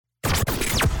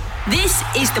This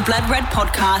is the Blood Red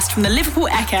podcast from the Liverpool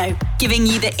Echo, giving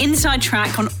you the inside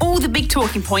track on all the big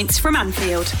talking points from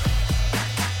Anfield.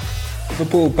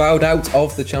 Liverpool bowed out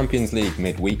of the Champions League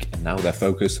midweek, and now their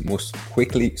focus must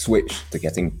quickly switch to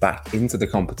getting back into the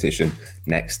competition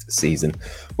next season.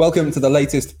 Welcome to the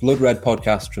latest Blood Red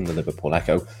podcast from the Liverpool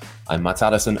Echo. I'm Matt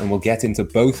Addison, and we'll get into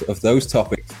both of those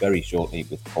topics very shortly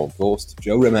with Paul Gorst,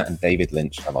 Joe Rimmer and David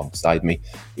Lynch alongside me.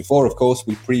 Before, of course,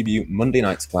 we preview Monday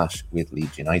night's clash with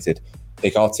Leeds United.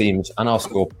 Pick our teams and our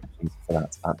score predictions for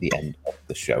that at the end of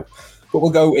the show. But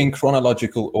we'll go in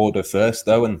chronological order first,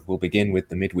 though, and we'll begin with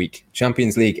the midweek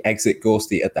Champions League exit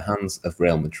Gorsty at the hands of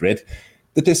Real Madrid.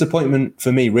 The disappointment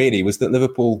for me, really, was that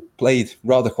Liverpool played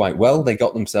rather quite well. They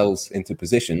got themselves into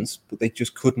positions, but they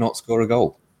just could not score a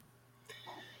goal.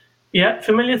 Yeah,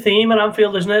 familiar theme at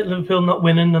Anfield, isn't it? Liverpool not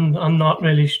winning and not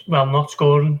really, not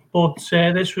scoring. But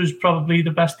this was probably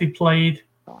the best they played,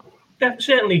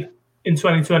 certainly in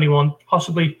 2021,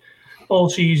 possibly all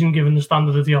season given the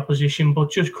standard of the opposition, but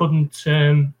just couldn't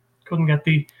get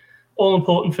the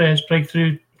all-important first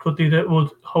breakthrough, could they, that would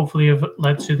hopefully have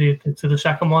led to the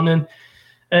second one.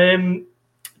 And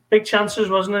big chances,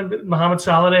 wasn't it? Mohamed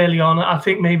Salah early on. I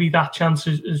think maybe that chance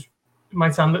is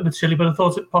might sound a little bit silly, but I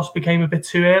thought it possibly came a bit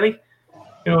too early.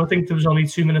 You know, I think there was only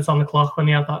 2 minutes on the clock when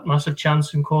he had that massive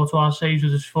chance and Courtois saves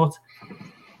with his foot.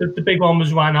 The big one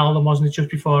was Wijnaldum, wasn't it, just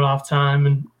before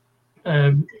half-time,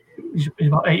 and he's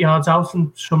about 8 yards out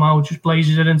and somehow just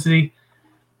blazes it into the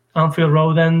Anfield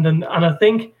Road end. And I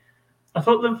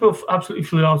thought Liverpool absolutely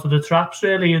flew out of the traps,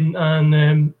 really.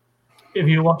 And if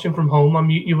you were watching from home,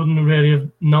 you wouldn't really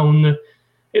have known that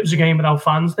it was a game without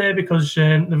fans there, because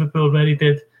Liverpool really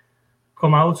did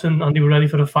come out and they were ready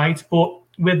for the fight. But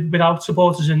without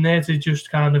supporters in there to just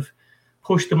kind of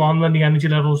push them on when the energy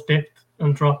levels dipped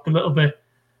and dropped a little bit,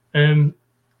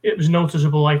 it was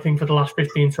noticeable, I think, for the last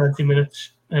 15, 20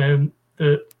 minutes.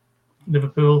 That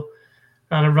Liverpool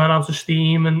kind of ran out of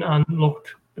steam and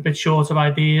looked a bit short of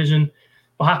ideas, and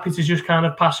were happy to just kind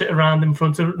of pass it around in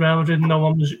front of Real Madrid. No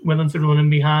one was willing to run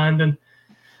in behind and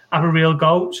have a real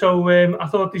go. So I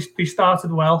thought they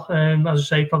started well. As I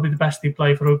say, probably the best they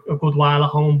played for a good while at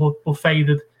home, but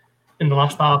faded in the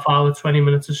last half hour, 20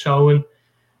 minutes or so. And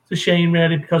it's a shame,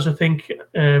 really, because I think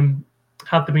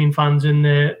had there been fans in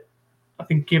there, I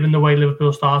think given the way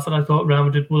Liverpool started, I thought Real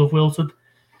Madrid would have wilted,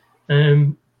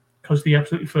 because they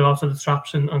absolutely flew out of the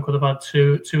traps and could have had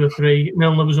two or three.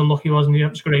 Milner was unlucky, wasn't he? That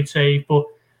was a great save, but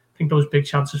I think those big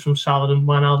chances from Salah and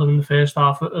Wijnaldum in the first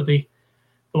half are the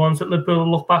ones that Liverpool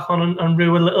look back on and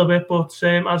rue a little bit. But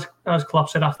as Klopp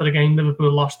said after the game,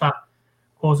 Liverpool lost that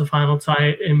quarter-final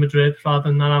tie in Madrid rather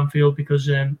than at Anfield because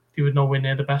they were nowhere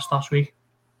near the best last week.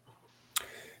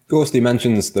 Gorsty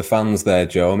mentions the fans there,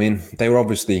 Joe. I mean, they were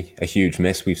obviously a huge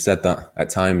miss. We've said that at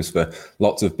times for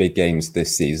lots of big games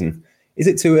this season. Is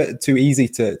it too easy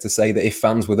to say that if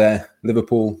fans were there,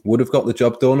 Liverpool would have got the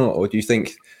job done, or do you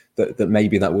think that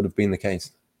maybe that would have been the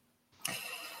case?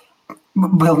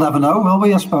 We'll never know, will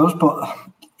we, I suppose? But,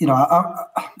 you know,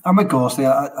 I'm with Gorsty.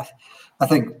 I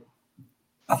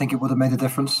think it would have made a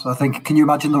difference. I think, can you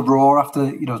imagine the roar after,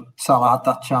 you know, Salah had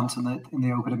that chance in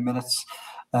the opening minutes?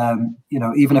 You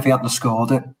know, even if he hadn't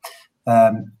scored it.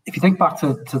 If you think back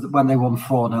to when they won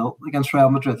 4-0 against Real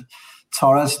Madrid,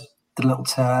 Torres did a little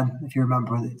turn, if you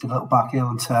remember, he did a little back heel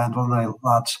and turned, one of the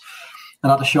lads,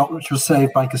 and had a shot which was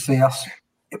saved by Casillas.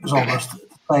 It was almost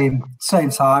the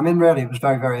same timing, really. It was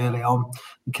very, very early on,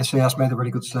 and Casillas made a really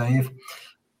good save.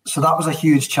 So that was a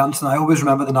huge chance, and I always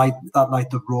remember that night,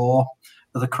 the roar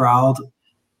of the crowd.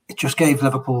 It just gave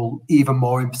Liverpool even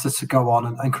more impetus to go on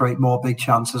and create more big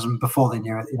chances. And before they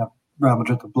knew it, you know, Real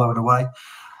Madrid were blown away.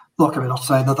 Look, I'm not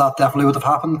saying that definitely would have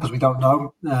happened because we don't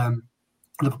know.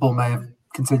 Liverpool may have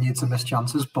continued to miss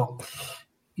chances, but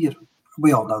you know,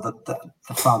 we all know that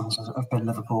the fans have been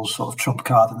Liverpool's sort of trump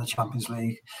card in the Champions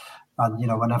League. And, you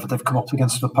know, whenever they've come up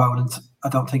against an opponent, I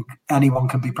don't think anyone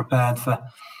can be prepared for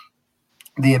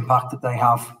the impact that they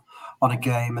have on a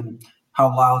game and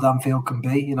how loud Anfield can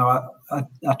be. You know,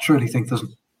 I truly think there's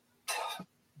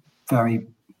very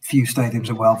few stadiums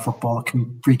in world football that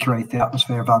can recreate the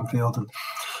atmosphere of Anfield. And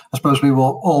I suppose we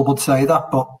all would say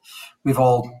that, but we've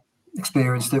all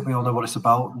experienced it. We all know what it's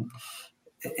about, and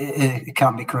it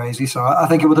can be crazy. So I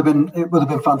think it would have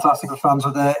been fantastic if fans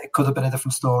were there. It could have been a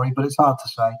different story, but it's hard to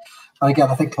say. And again,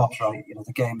 I think Klopp's right. You know,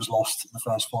 the game was lost in the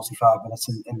first 45 minutes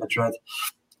in Madrid.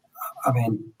 I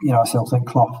mean, you know, I still think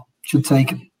Klopp should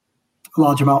take a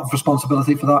large amount of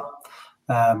responsibility for that.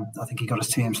 I think he got his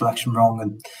team selection wrong,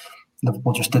 and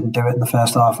Liverpool just didn't do it in the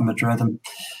first half in Madrid. And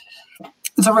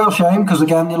it's a real shame because,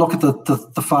 again, you look at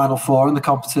the final four in the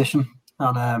competition,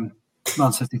 and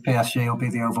Man City, PSG will be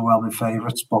the overwhelming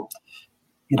favourites, but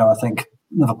I think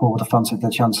Liverpool would have fancied their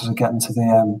chances of getting to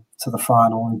the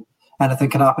final, and anything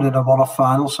can happen in a one-off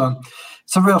final. So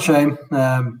it's a real shame,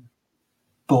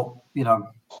 but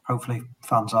hopefully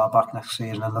fans are back next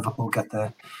season and Liverpool get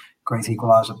their great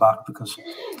equaliser back, because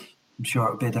I'm sure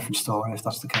it would be a different story if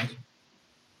that's the case.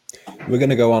 We're going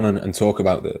to go on and talk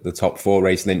about the top four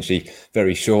race, Lynchy,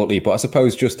 very shortly. But I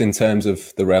suppose just in terms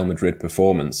of the Real Madrid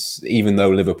performance, even though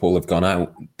Liverpool have gone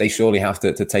out, they surely have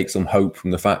to take some hope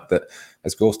from the fact that,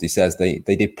 as Gorsty says, they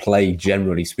did play,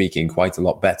 generally speaking, quite a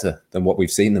lot better than what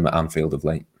we've seen them at Anfield of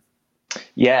late.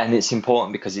 Yeah, and it's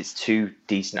important because it's two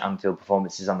decent Anfield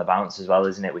performances on the bounce as well,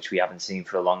 isn't it? Which we haven't seen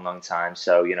for a long, long time.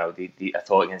 So, I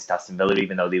thought against Aston Villa,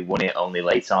 even though they won it only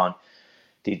late on,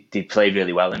 they played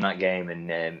really well in that game,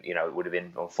 and it would have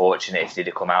been unfortunate if they'd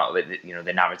have come out of it.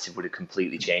 The narrative would have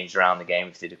completely changed around the game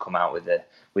if they'd have come out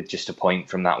with just a point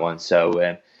from that one.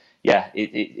 So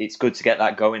it's good to get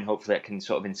that going. Hopefully, it can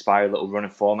sort of inspire a little run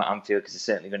of form at Anfield, because they're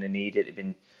certainly going to need it. They've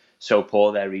been so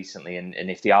poor there recently, and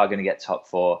if they are going to get top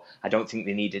four, I don't think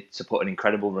they needed to put an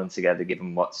incredible run together,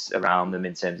 given what's around them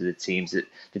in terms of the teams that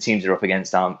the teams are up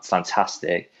against aren't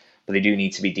fantastic, but they do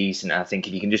need to be decent. And I think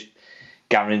if you can just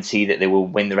guarantee that they will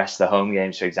win the rest of the home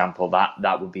games, for example,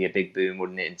 that would be a big boom,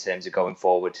 wouldn't it, in terms of going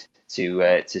forward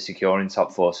to securing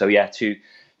top four. So yeah, two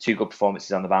good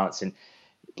performances on the balance, and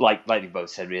like you both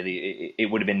said, really, it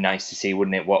would have been nice to see,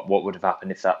 wouldn't it, what would have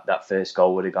happened if that first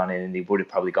goal would have gone in, and they would have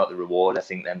probably got the reward, I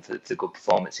think, then for the good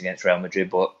performance against Real Madrid,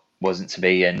 but wasn't to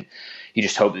be. And you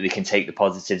just hope that they can take the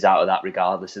positives out of that,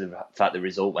 regardless of the fact the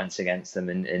result went against them,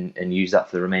 and use that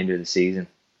for the remainder of the season.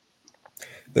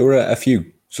 There were a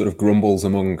few sort of grumbles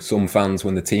among some fans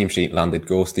when the team sheet landed,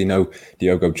 Gorsty. No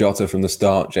Diogo Jota from the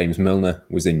start, James Milner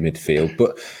was in midfield.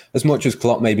 But as much as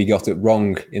Klopp maybe got it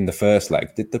wrong in the first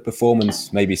leg, did the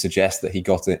performance maybe suggest that he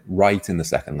got it right in the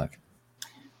second leg?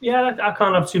 Yeah, I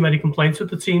can't have too many complaints with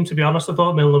the team, to be honest. I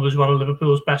thought Milner was one of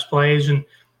Liverpool's best players, and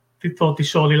they thought they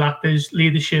sorely lacked his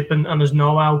leadership and his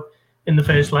know-how in the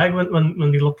first leg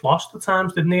when they looked lost at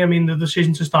times, didn't he? I mean, the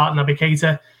decision to start Naby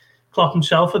Keita, Klopp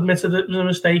himself admitted it was a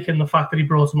mistake, and the fact that he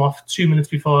brought him off 2 minutes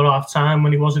before half-time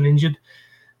when he wasn't injured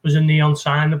was a neon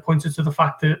sign that pointed to the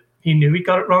fact that he knew he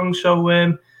got it wrong. So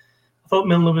I thought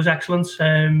Milner was excellent.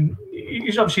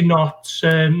 He's obviously not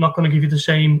going to give you the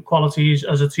same qualities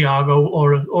as a Thiago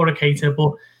or a Keita,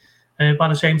 but by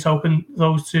the same token,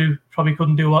 those two probably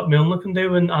couldn't do what Milner can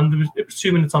do, and it was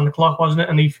 2 minutes on the clock, wasn't it?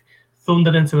 And he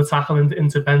thundered into a tackle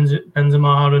into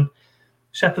Benzema and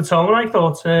set the tone, I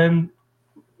thought.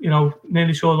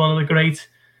 Nearly scored one of the great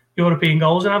European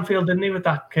goals in Anfield, didn't he, with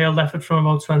that curled effort from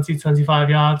about 20-25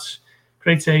 yards.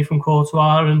 Great save from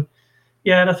Courtois. And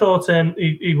yeah, I thought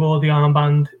he wore the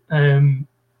armband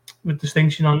with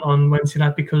distinction on Wednesday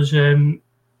night, because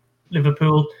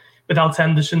Liverpool, without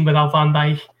Henderson, without Van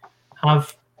Dijk,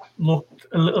 have looked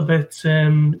a little bit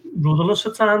rudderless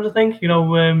at times, I think.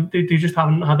 They just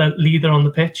haven't had a leader on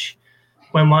the pitch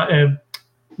when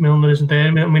Milner isn't there.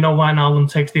 And we know Wijnaldum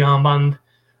takes the armband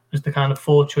as the kind of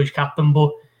fourth-choice captain,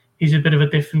 but he's a bit of a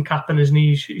different captain, isn't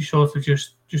he? He sort of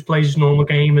just plays his normal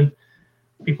game, and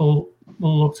people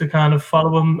will look to kind of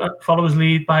follow his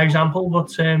lead by example.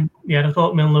 But I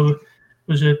thought Milner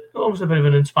was almost a bit of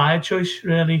an inspired choice,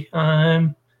 really.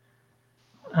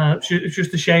 It's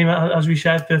just a shame, as we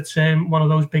said, that one of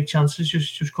those big chances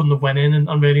just couldn't have went in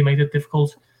and really made it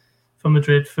difficult for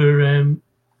Madrid for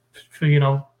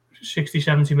 60,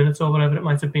 70 minutes or whatever it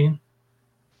might have been.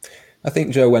 I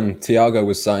think, Joe, when Thiago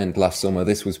was signed last summer,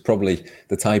 this was probably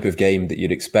the type of game that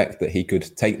you'd expect that he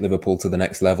could take Liverpool to the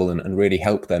next level and really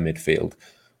help their midfield.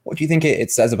 What do you think it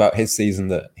says about his season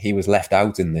that he was left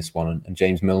out in this one and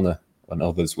James Milner and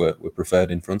others were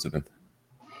preferred in front of him?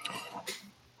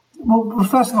 Well,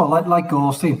 first of all, like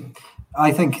Gorsty,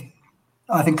 I think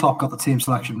Klopp got the team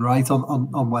selection right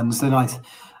on Wednesday night.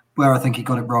 Where I think he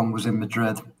got it wrong was in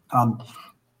Madrid. And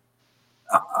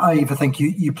I even think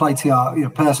you play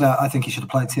Thiago. Personally, I think he should have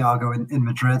played Thiago in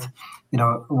Madrid.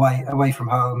 Away from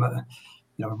home.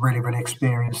 Really, really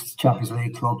experienced Champions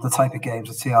League club. The type of games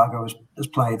that Thiago has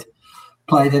played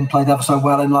ever so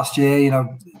well in last year.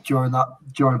 During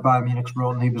Bayern Munich's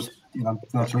run, he was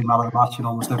virtually man of the match in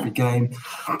almost every game.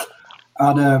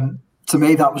 And to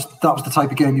me, that was the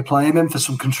type of game you play him in for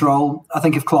some control. I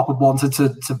think if Klopp had wanted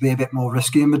to be a bit more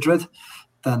risky in Madrid,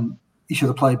 then he should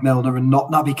have played Milner and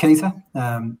not Naby Keita.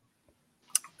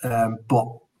 But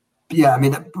yeah, I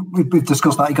mean, we've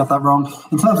discussed that. He got that wrong.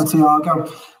 In terms of Thiago,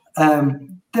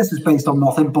 this is based on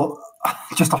nothing but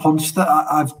just a hunch that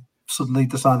I've suddenly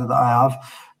decided that I have.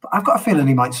 But I've got a feeling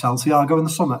he might sell Thiago in the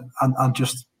summer and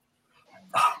just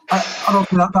I don't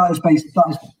think that is based.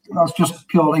 That's just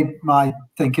purely my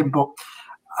thinking. But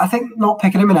I think not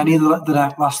picking him in any of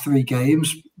the last 3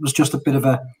 games was just a bit of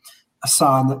a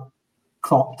sign that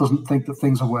Klopp doesn't think that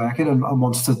things are working and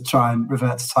wants to try and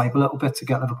revert to type a little bit to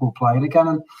get Liverpool playing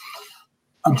again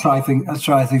and try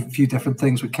a few different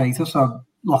things with Keita. So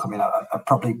look, I mean, I'm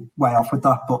probably way off with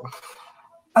that, but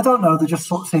I don't know. There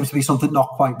just seems to be something not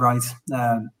quite right.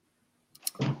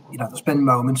 There's been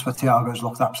moments where Thiago's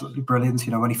looked absolutely brilliant.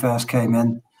 When he first came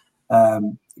in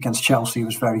against Chelsea, he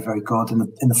was very, very good in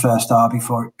the first derby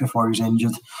before he was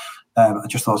injured. I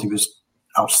just thought he was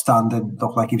outstanding.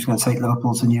 Looked like he was going to take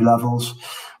Liverpool to new levels.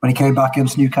 When he came back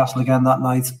against Newcastle again that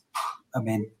night, I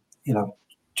mean,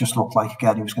 just looked like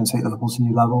again he was going to take Liverpool to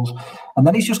new levels. And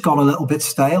then he's just gone a little bit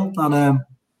stale. And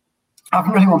I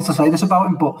haven't really wanted to say this about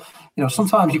him, but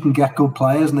sometimes you can get good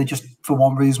players and they just, for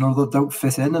one reason or other, don't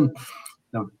fit in. And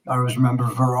I always remember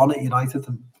Varane at United,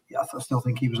 and I still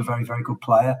think he was a very, very good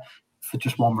player. For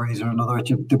just one reason or another, it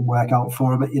just didn't work out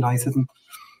for him at United. And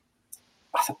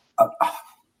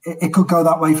it could go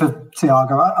that way for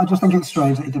Thiago. I just think it's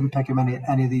strange that he didn't pick him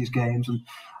any of these games, and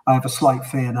I have a slight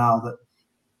fear now that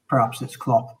perhaps it's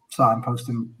Klopp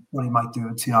signposting what he might do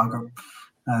with Thiago.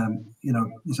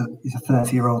 He's a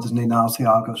 30-year-old, isn't he now,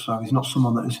 Thiago? So he's not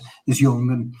someone that is young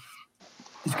and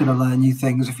is going to learn new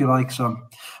things, if you like. So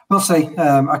we'll see.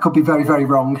 I could be very, very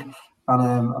wrong, and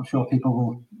I'm sure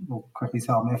people will quickly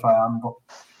tell me if I am, but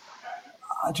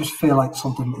I just feel like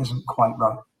something isn't quite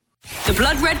right. The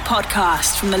Blood Red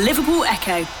Podcast from the Liverpool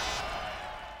Echo.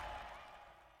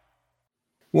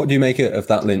 What do you make of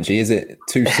that, Lynchy? Is it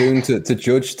too soon to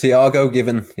judge Thiago,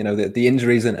 given the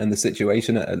injuries and the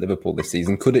situation at Liverpool this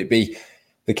season? Could it be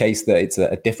the case that it's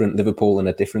a different Liverpool and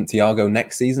a different Thiago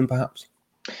next season, perhaps?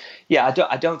 Yeah,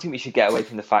 I don't think we should get away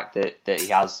from the fact that he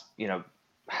has, he's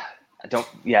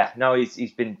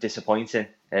been disappointing.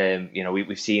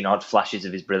 We've seen odd flashes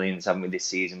of his brilliance, haven't we, this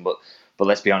season? But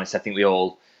let's be honest, I think we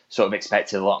all sort of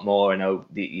expected a lot more. I know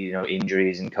the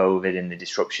injuries and COVID and the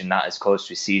disruption that has caused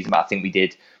to his season, but I think we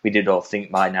did all think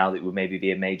by now that it would maybe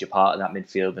be a major part of that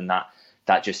midfield, and that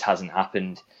just hasn't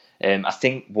happened. I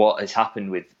think what has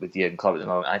happened with Jurgen Klopp at the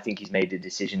moment, I think he's made a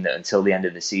decision that until the end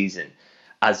of the season,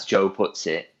 as Joe puts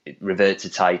it, revert to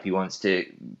type. He wants to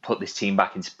put this team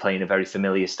back into playing a very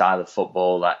familiar style of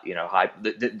football that,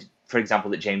 for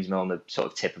example, that James Milner sort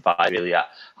of typified, really, at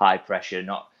high pressure,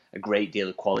 not a great deal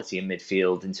of quality in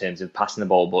midfield in terms of passing the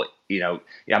ball, but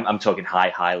I'm talking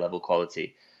high level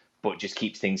quality, but just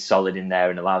keeps things solid in there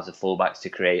and allows the fullbacks to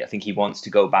create. I think he wants to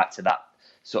go back to that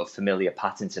sort of familiar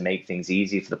pattern to make things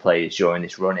easy for the players during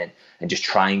this run-in and just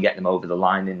try and get them over the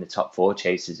line in the top 4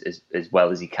 chases as well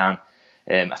as he can.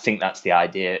 I think that's the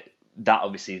idea. That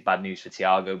obviously is bad news for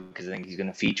Thiago, because I think he's going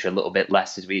to feature a little bit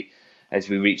less as we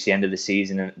reach the end of the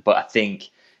season. But I think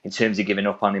in terms of giving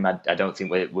up on him, I don't think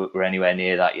we're anywhere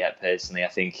near that yet. Personally, I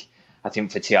think for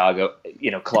Thiago,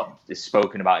 Klopp has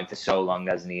spoken about him for so long,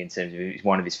 hasn't he? In terms of he's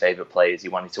one of his favourite players. He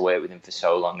wanted to work with him for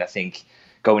so long. I think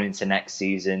going into next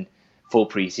season, full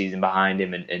pre-season behind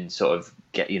him, and sort of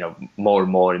get more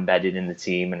and more embedded in the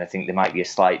team. And I think there might be a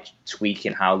slight tweak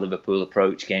in how Liverpool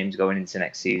approach games going into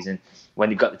next season. When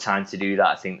they've got the time to do that,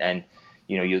 I think then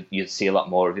you'll see a lot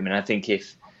more of him. And I think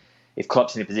if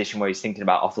Klopp's in a position where he's thinking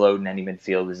about offloading any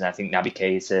midfielders, and I think Naby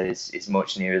Keita is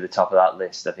much nearer the top of that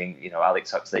list. I think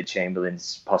Alex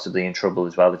Oxlade-Chamberlain's possibly in trouble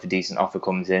as well if a decent offer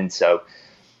comes in. So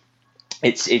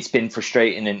it's been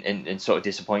frustrating and sort of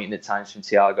disappointing at times from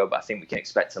Thiago, but I think we can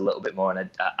expect a little bit more. And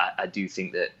I do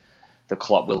think that the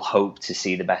Klopp will hope to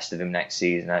see the best of him next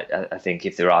season. I think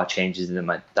if there are changes in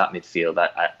that midfield,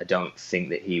 I don't think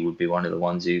that he would be one of the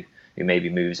ones who maybe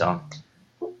moves on.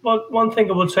 Well, one thing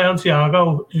I would say on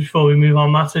Thiago, just before we move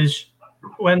on, Matt, is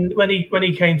when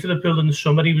he came to the field in the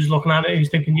summer, he was looking at it, he was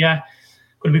thinking, I'm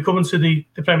going to be coming to the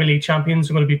Premier League champions,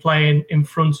 I'm going to be playing in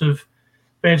front of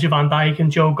Virgil van Dijk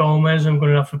and Joe Gomez, I'm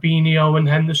going to have Fabinho and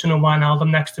Henderson and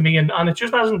Wijnaldum next to me, and it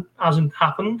just hasn't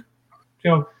happened.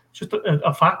 Just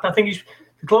a fact. I think he's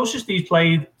the closest he's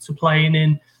played to playing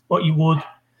in what you would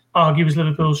argue was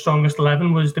Liverpool's strongest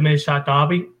 11 was the Merseyside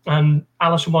derby, and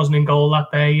Alisson wasn't in goal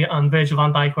that day, and Virgil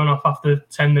van Dijk went off after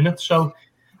 10 minutes. So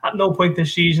at no point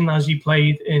this season has he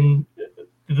played in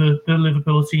the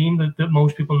Liverpool team that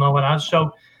most people know it as.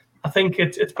 So I think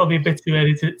it's probably a bit too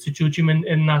early to judge him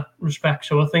in that respect.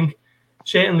 So I think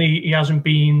certainly he hasn't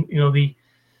been the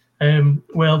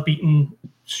world-beaten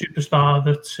superstar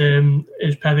that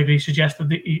his pedigree suggested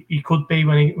that he could be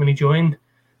when he joined.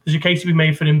 There's a case to be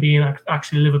made for him being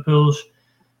actually Liverpool's,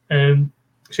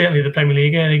 certainly the Premier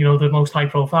League, the most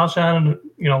high-profile signing,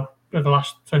 for the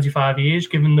last 25 years,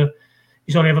 given the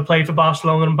he's only ever played for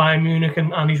Barcelona and Bayern Munich,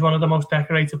 and he's one of the most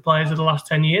decorated players of the last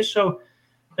 10 years. So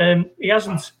he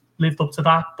hasn't lived up to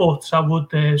that, but I would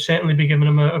certainly be giving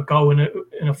him a go in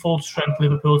a full-strength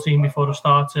Liverpool team before I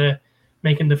start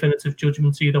making definitive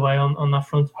judgments either way on that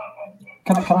front.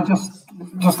 Can I just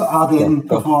add in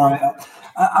before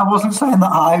I wasn't saying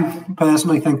that I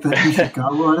personally think that he should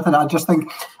go or anything. I just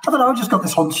think, I don't know, I just got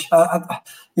this hunch.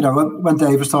 When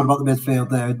Dave was talking about the midfield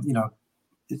there,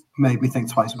 it made me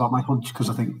think twice about my hunch, because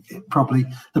I think there probably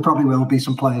will be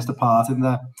some players depart in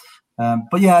there.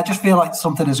 But yeah, I just feel like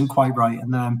something isn't quite right.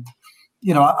 And,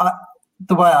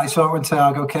 the way I saw it when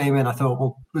Thiago came in, I thought,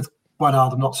 well, with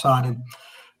Wijnaldum not signing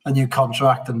a new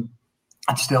contract and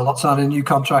still not signing a new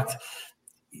contract,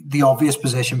 the obvious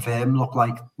position for him looked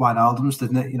like Wijnaldum's,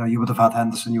 didn't it? You would have had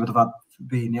Henderson, you would have had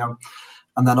Fabinho,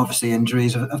 and then obviously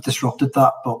injuries have disrupted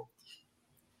that. But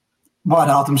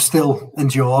Wijnaldum still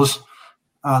endures,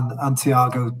 and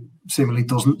Thiago seemingly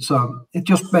doesn't. So it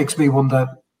just makes me wonder,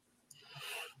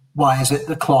 why is it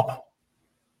that Klopp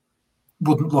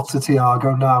wouldn't look to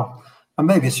Thiago now? And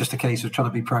maybe it's just a case of trying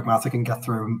to be pragmatic and get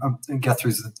through and get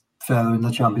through further in the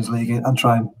Champions League and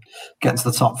try and get into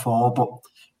the top four. But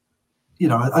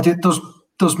it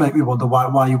does make me wonder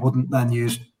why you wouldn't then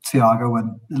use Thiago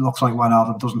when it looks like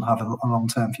Wijnaldum doesn't have a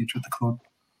long-term future at the club.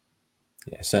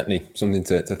 Yeah, certainly something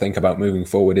to think about moving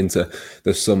forward into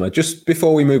the summer. Just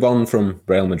before we move on from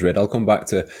Real Madrid, I'll come back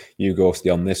to you,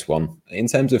 Ghosty, on this one. In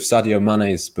terms of Sadio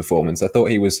Mane's performance, I thought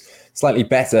he was slightly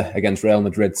better against Real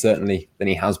Madrid, certainly, than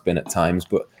he has been at times,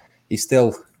 but he's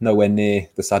still nowhere near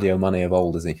the Sadio Mane of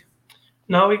old, is he?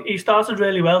 No, he started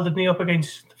really well, didn't he, up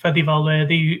against Fede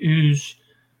Valverde, who's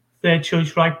third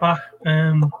choice right back.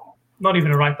 Not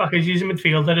even a right back, he's a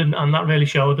midfielder, and that really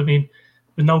showed. I mean,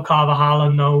 with no Carvajal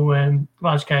and no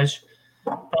Vasquez,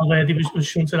 Valverde was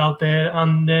shunted out there,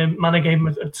 and Mane gave him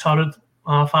a torrid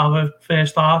half-hour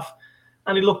first half,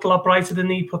 and he looked a lot brighter than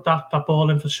he put that ball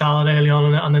in for Salah early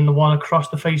on, and then the one across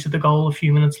the face of the goal a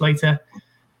few minutes later.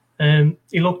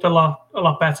 He looked a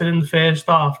lot better in the first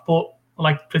half, but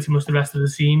like pretty much the rest of the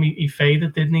team, he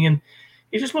faded, didn't he? And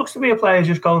he just looks to be a player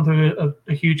just going through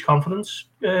a huge confidence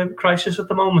crisis at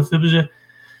the moment. There was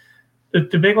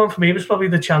the big one for me was probably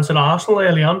the chance at Arsenal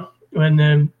early on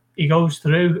when he goes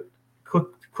through,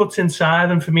 cuts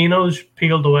inside, and Firmino's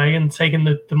peeled away and taking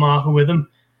the marker with him,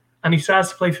 and he tries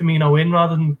to play Firmino in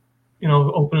rather than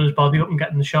opening his body up and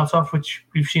getting the shot off, which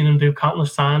we've seen him do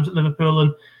countless times at Liverpool.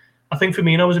 And I think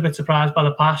Firmino was a bit surprised by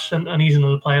the pass, and he's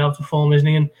another player out of form, isn't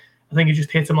he? And I think he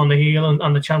just hit him on the heel,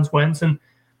 and the chance went. And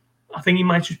I think he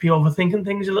might just be overthinking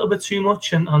things a little bit too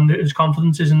much, and his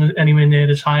confidence isn't anywhere near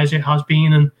as high as it has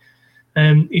been.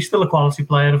 And he's still a quality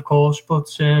player, of course, but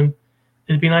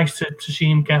it'd be nice to see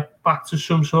him get back to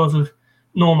some sort of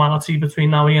normality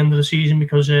between now and the end of the season,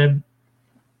 because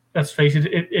let's face it,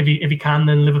 if he can,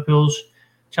 then Liverpool's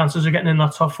chances of getting in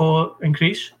that top four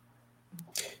increase.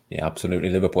 Yeah, absolutely.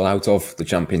 Liverpool out of the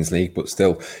Champions League, but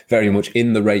still very much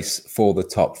in the race for the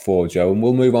top four, Joe. And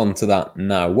we'll move on to that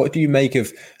now. What do you make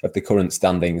of the current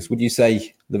standings? Would you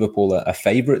say Liverpool are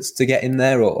favourites to get in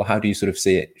there, or how do you sort of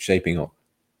see it shaping up?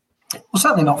 Well,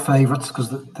 certainly not favourites, because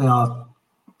they are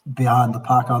behind the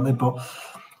pack, aren't they? But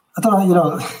I don't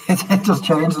know, it does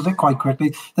change, doesn't it, quite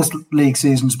quickly. This league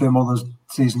season's been one of those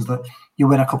seasons that you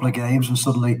win a couple of games and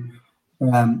suddenly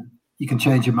you can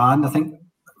change your mind. I think,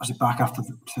 was it back after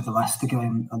the Leicester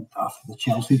game and after the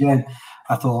Chelsea game,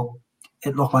 I thought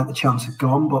it looked like the chance had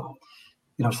gone, but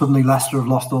suddenly Leicester have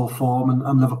lost all form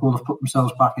and Liverpool have put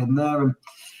themselves back in there.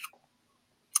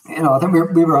 And I think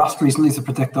we were asked recently to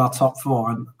predict our top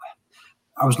four, and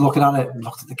I was looking at it and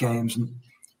looked at the games, and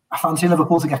I fancy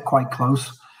Liverpool to get quite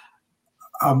close.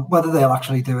 Whether they'll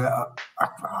actually do it,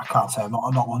 I can't say. I'm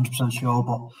not 100% sure,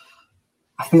 but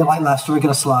I feel like Leicester are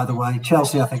going to slide away.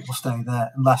 Chelsea, I think, will stay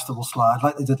there, and Leicester will slide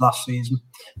like they did last season.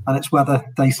 And it's whether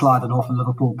they slide enough and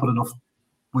Liverpool put enough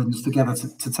wins together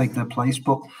to take their place.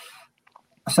 But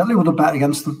I certainly wouldn't bet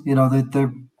against them.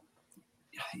 They're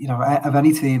of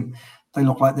any team, they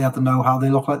look like they have the know-how. They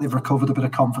look like they've recovered a bit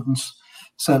of confidence,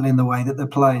 certainly in the way that they're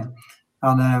playing.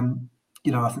 And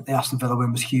I think the Aston Villa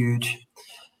win was huge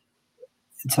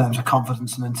in terms of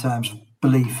confidence and in terms of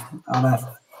belief. And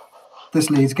this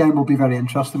Leeds game will be very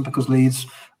interesting, because Leeds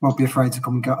won't be afraid to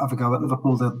come and have a go at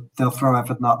Liverpool. They'll throw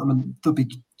everything at them, and there'll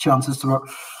be chances for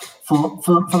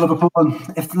Liverpool.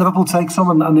 And if Liverpool take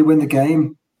some and they win the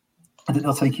game, I think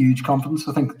they'll take huge confidence.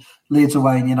 I think Leeds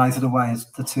away and United away is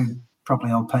the two,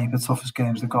 probably on paper, toughest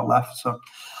games they've got left. So,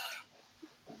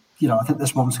 I think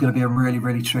this one's going to be a really,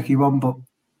 really tricky one, but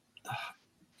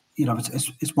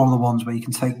it's one of the ones where you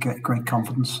can take great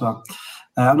confidence. So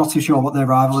I'm not too sure what their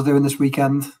rivals are doing this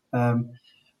weekend,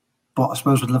 but But I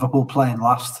suppose with Liverpool playing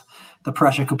last, the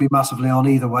pressure could be massively on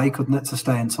either way, couldn't it, to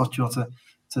stay in touch or to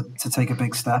take a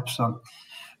big step. So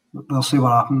we'll see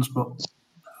what happens. But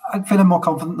I'm feeling more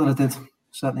confident than I did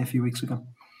certainly a few weeks ago.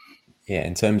 Yeah,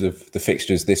 in terms of the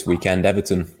fixtures this weekend,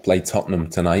 Everton play Tottenham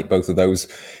tonight, both of those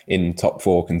in top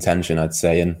 4 contention, I'd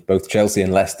say, and both Chelsea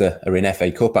and Leicester are in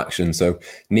FA Cup action, so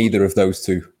neither of those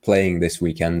two playing this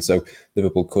weekend. So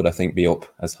Liverpool could, I think, be up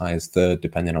as high as 3rd,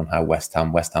 depending on how West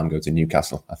Ham go to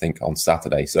Newcastle, I think, on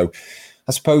Saturday. So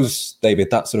I suppose, David,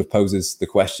 that sort of poses the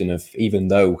question of, even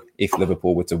though if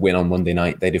Liverpool were to win on Monday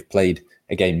night, they'd have played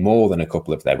a game more than a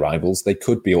couple of their rivals, they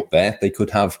could be up there. They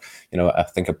could have, I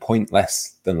think a point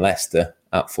less than Leicester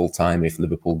at full time if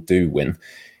Liverpool do win.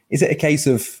 Is it a case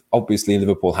of, obviously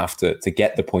Liverpool have to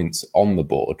get the points on the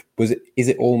board? Is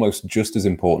it almost just as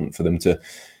important for them to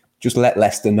just let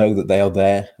Leicester know that they are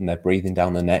there and they're breathing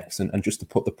down their necks and just to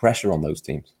put the pressure on those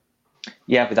teams?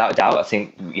 Yeah, without a doubt. I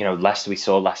think, Leicester we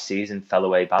saw last season fell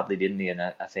away badly, didn't they? And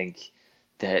I think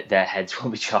their heads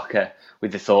will be chocker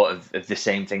with the thought of the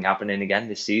same thing happening again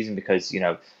this season, because,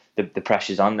 the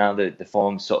pressure's on now, the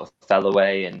form sort of fell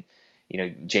away, and,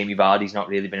 Jamie Vardy's not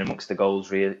really been amongst the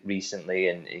goals recently,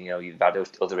 and, you've had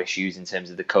other issues in terms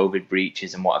of the COVID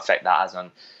breaches and what effect that has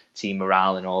on team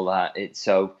morale and all that.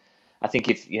 So I think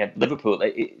if Liverpool,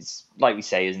 it's like we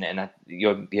say, isn't it? And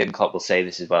Jurgen Klopp will say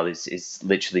this as well, is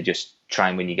literally just try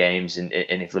and win your games, and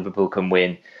if Liverpool can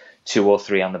win 2 or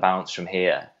 3 on the bounce from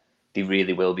here, they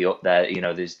really will be up there.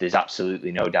 There's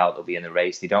absolutely no doubt they'll be in the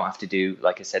race. They don't have to do,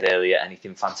 like I said earlier,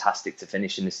 anything fantastic to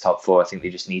finish in this top 4. I think they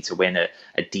just need to win a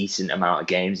decent amount of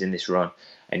games in this run.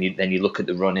 And then you look at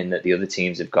the run-in that the other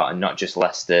teams have got, and not just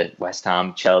Leicester, West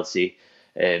Ham, Chelsea,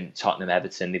 Tottenham,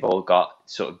 Everton. They've all got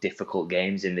sort of difficult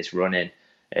games in this run-in.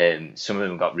 Some of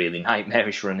them got really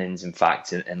nightmarish run-ins, in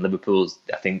fact. And Liverpool's,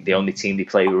 I think the only team they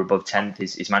play who are above 10th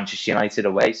is Manchester United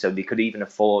away. So they could even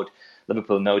afford...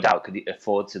 Liverpool, no doubt, could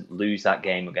afford to lose that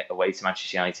game or get away to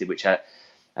Manchester United, which I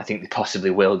think they possibly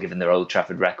will, given their Old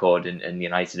Trafford record, and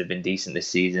United have been decent this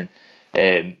season.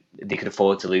 They could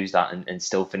afford to lose that and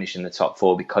still finish in the top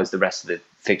 4, because the rest of the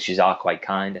fixtures are quite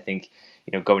kind. I think,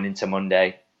 going into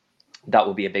Monday, that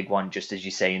will be a big one, just as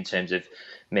you say, in terms of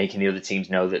making the other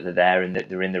teams know that they're there and that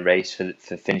they're in the race for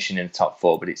finishing in the top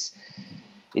 4. But it's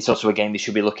also a game they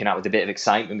should be looking at with a bit of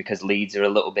excitement, because Leeds are a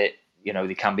little bit,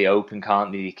 they can be open,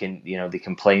 can't they? They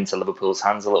can play into Liverpool's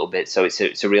hands a little bit. So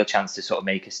it's a real chance to sort of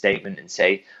make a statement and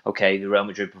say, okay, the Real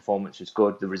Madrid performance was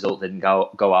good. The result didn't go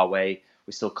our way.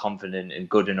 We're still confident and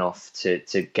good enough to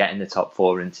get in the top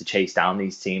 4 and to chase down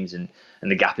these teams. And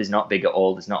the gap is not big at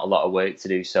all. There's not a lot of work to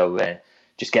do. So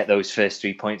just get those first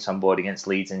 3 points on board against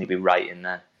Leeds and you'll be right in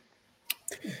there.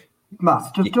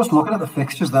 Matt, just looking at the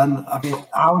fixtures then, I mean,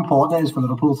 how important it is for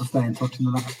Liverpool to stay in touch in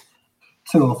the next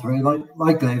 2 or 3,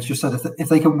 like Dave's just said, if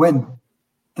they can win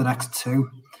the next 2,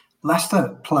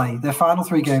 Leicester play their final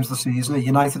 3 games of the season are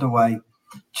United away,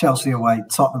 Chelsea away,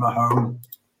 Tottenham at home.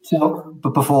 So,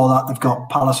 but before that, they've got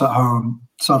Palace at home,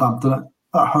 Southampton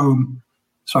at home.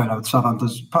 Sorry, no,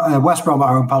 Southampton's West Brom at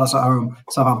home, Palace at home,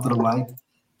 Southampton away.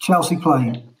 Chelsea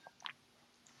play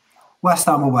West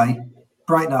Ham away,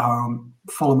 Brighton at home,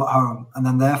 Fulham at home, and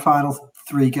then their final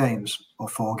 3 games, or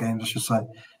 4 games, I should say.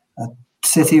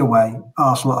 City away,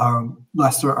 Arsenal at home,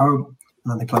 Leicester at home,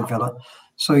 and then they play Villa.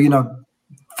 So,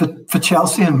 for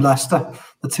Chelsea and Leicester,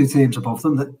 the 2 teams above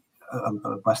them,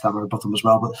 West Ham are above them as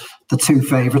well, but the 2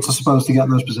 favourites are supposed to get in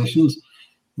those positions.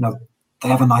 They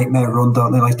have a nightmare run,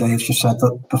 don't they? Like Dave's just said,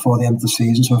 that before the end of the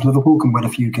season. So if Liverpool can win a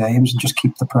few games and just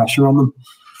keep the pressure on them,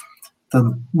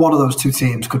 then one of those 2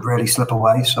 teams could really slip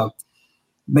away. So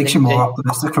makes you more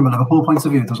optimistic from a Liverpool point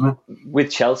of view, doesn't it?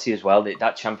 With Chelsea as well,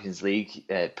 that Champions League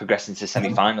progressing to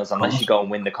semi-finals, unless you go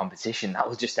and win the competition, that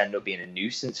will just end up being a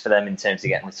nuisance for them in terms of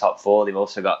getting the top 4. They've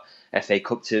also got FA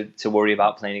Cup to worry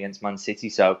about playing against Man City.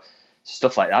 So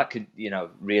stuff like that could,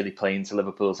 really play into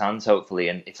Liverpool's hands, hopefully.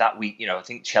 And if that week, I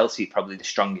think Chelsea are probably the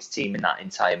strongest team in that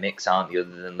entire mix, aren't they,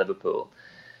 other than Liverpool?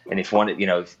 And if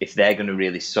they're going to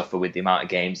really suffer with the amount of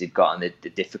games they've got and the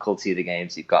difficulty of the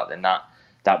games they've got, then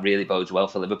that really bodes well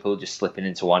for Liverpool, just slipping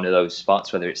into one of those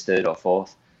spots, whether it's 3rd or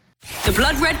 4th. The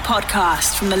Blood Red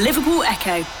Podcast from the Liverpool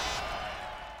Echo.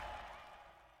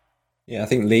 Yeah, I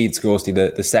think Leeds, Gorsty,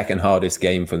 the second hardest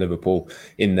game for Liverpool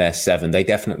in their 7. They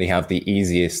definitely have the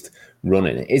easiest run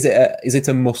in it. Is it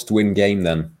a must-win game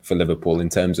then for Liverpool in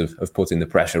terms of putting the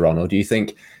pressure on? Or do you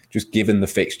think, just given the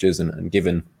fixtures and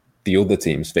given the other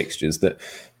team's fixtures, that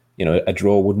a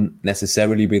draw wouldn't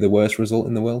necessarily be the worst result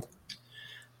in the world?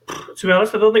 To be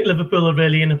honest, I don't think Liverpool are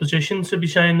really in a position to be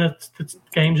saying that the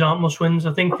games aren't must-wins.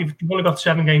 I think they've only got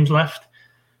 7 games left.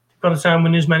 They've got to try and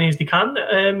win as many as they can.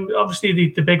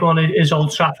 Obviously, the big one is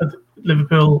Old Trafford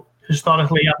Liverpool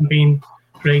historically haven't been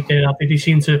great there. They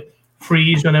seem to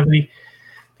freeze whenever they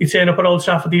turn up at Old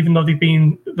Trafford, even though they've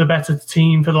been the better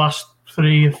team for the last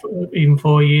 3 or even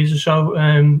 4 years or so.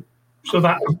 So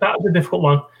that was a difficult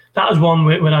one. That is one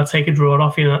where I'd take a draw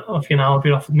off you now if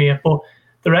you offered me it. But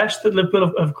the rest that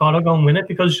Liverpool have got to go and win it,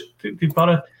 because they've got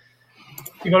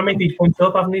to make these points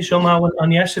up, haven't they, somehow?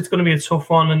 And yes, it's going to be a tough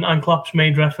one. And Klopp's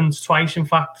made reference twice, in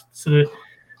fact, to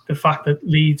the fact that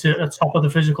Leeds are at top of the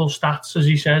physical stats, as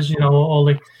he says.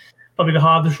 Probably the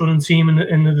hardest running team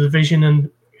in the division, and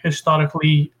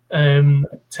historically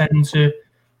tend to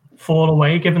fall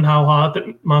away, given how hard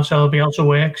that Marcelo Bielsa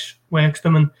works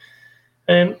them.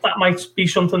 And that might be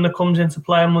something that comes into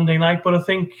play on Monday night. But I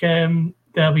think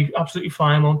they'll be absolutely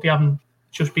fine, won't they? Having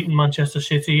just beaten Manchester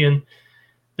City and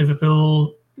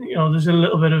Liverpool, there's a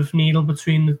little bit of needle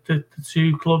between the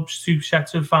two clubs, two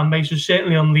sets of fan bases.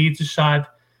 Certainly on Leeds' side,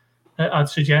 I'd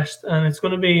suggest, and it's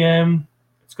going to be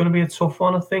a tough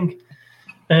one. I think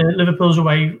Liverpool's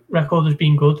away record has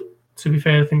been good. To be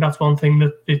fair, I think that's one thing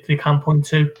that they can point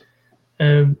to.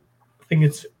 I think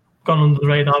it's gone under the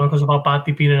radar because of how bad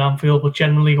they've been at Anfield, but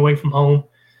generally away from home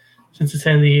since the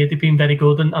turn of the year, they've been very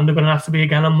good, and they're going to have to be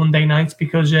again on Monday night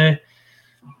because,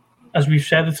 as we've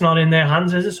said, it's not in their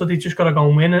hands, is it? So they've just got to go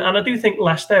and win. And I do think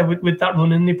Leicester, with that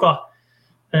running they've got,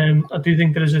 I do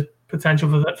think there is a potential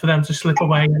for them to slip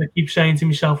away. And I keep saying to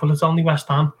myself, well, it's only West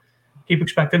Ham. I keep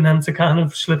expecting them to kind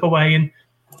of slip away, and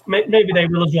maybe they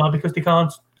will as well, because they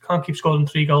can't keep scoring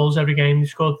 3 goals every game. They've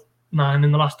scored 9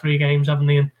 in the last 3 games, haven't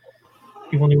they? And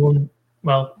they've only won,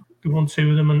 they won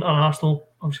 2 of them, and Arsenal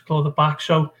obviously clawed it back.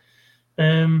 So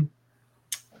I'm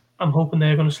hoping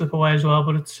they're going to slip away as well.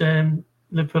 But it's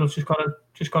Liverpool have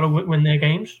just got to win their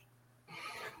games.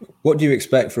 What do you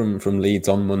expect from Leeds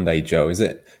on Monday, Joe? Is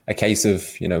it a case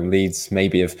of, Leeds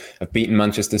maybe have beaten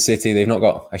Manchester City? They've not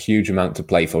got a huge amount to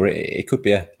play for. It could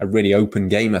be a really open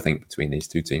game, I think, between these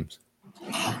two teams.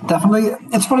 Definitely.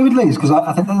 It's funny with Leeds, because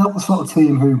I think they're not the sort of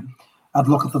team who I'd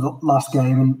look at the last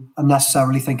game and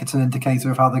necessarily think it's an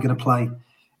indicator of how they're going to play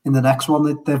in the next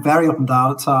one. They're very up and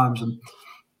down at times. And,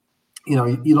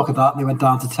 you look at that and they went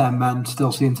down to 10 men,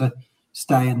 still seem to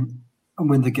stay and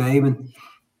win the game.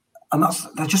 And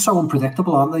they're just so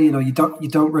unpredictable, aren't they? You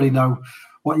don't really know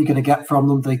what you're going to get from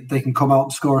them. They can come out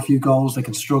and score a few goals. They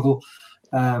can struggle.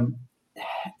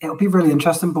 It'll be really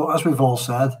interesting. But as we've all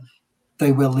said,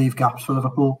 they will leave gaps for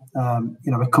Liverpool.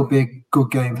 It could be a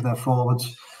good game for their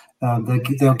forwards.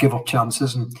 They'll give up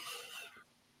chances. And,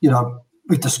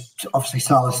 we've just obviously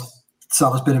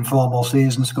Salah's been in form all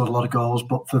season, scored a lot of goals.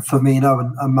 But for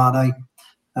Firmino and Mane,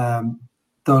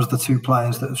 those are the 2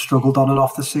 players that have struggled on and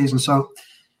off this season. So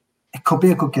it could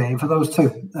be a good game for those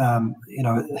 2. One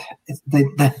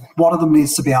of them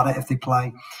needs to be at it if they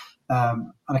play.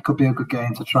 And it could be a good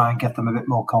game to try and get them a bit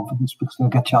more confidence, because they'll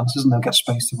get chances and they'll get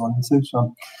space to run into.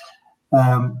 So,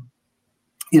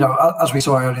 as we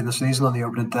saw earlier in the season on the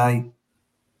opening day,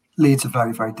 Leeds are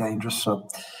very, very dangerous. So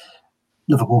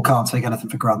Liverpool can't take anything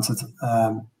for granted.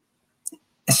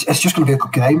 It's just going to be a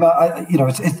good game.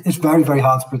 It's very, very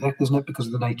hard to predict, isn't it, because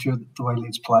of the nature of the way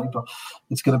Leeds play. But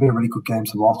it's going to be a really good game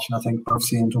to watch, and I think both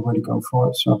teams will really go for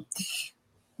it. So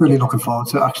really looking forward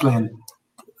to it, actually. And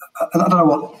I don't know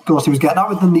what Gorsty was getting at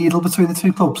with the needle between the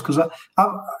 2 clubs, because I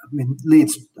mean,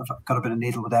 Leeds have got a bit of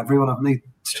needle with everyone, haven't they?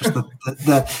 It's just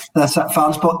they're set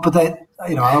fans, but they,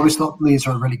 I always thought Leeds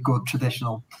are a really good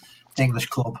traditional English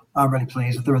club. I'm really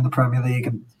pleased that they're in the Premier League,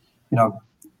 and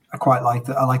I quite like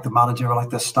I like the manager. I like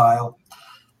their style.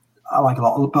 I like a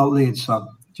lot about Leeds, so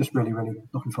just really, really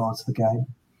looking forward to the game.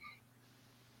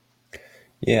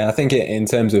 Yeah, I think in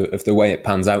terms of the way it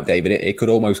pans out, David, it could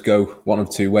almost go one of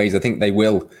 2 ways. I think they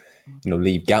will,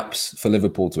 leave gaps for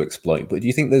Liverpool to exploit. But do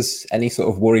you think there's any sort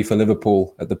of worry for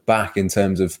Liverpool at the back in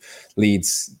terms of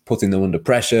Leeds putting them under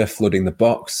pressure, flooding the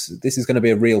box? This is going to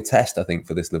be a real test, I think,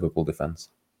 for this Liverpool defence.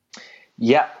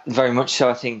 Yeah, very much so.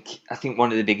 I think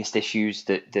one of the biggest issues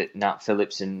that Nat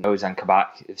Phillips and Ozan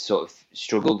Kabak have sort of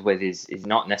struggled with is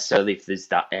not necessarily if there's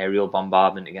that aerial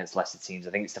bombardment against Leicester teams. I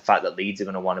think it's the fact that Leeds are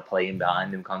going to want to play in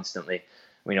behind them constantly.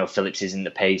 We know Phillips isn't the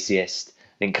paciest.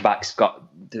 I think Kabak's got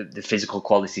the physical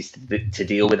qualities to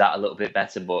deal with that a little bit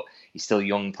better, but he's still a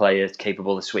young player,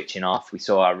 capable of switching off. We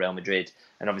saw our Real Madrid,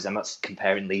 and obviously I'm not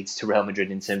comparing Leeds to Real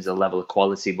Madrid in terms of the level of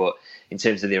quality, but in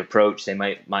terms of their approach, they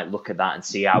might look at that and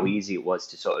see how easy it was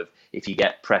to sort of, if you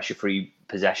get pressure-free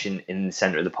possession in the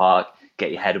centre of the park,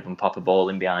 get your head up and pop a ball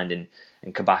in behind, and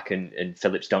Kabak and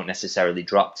Phillips don't necessarily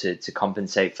drop to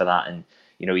compensate for that. And,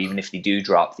 even if they do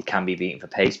drop, they can be beaten for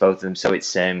pace, both of them. So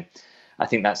it's I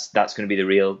think that's going to be the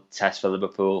real test for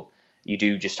Liverpool. You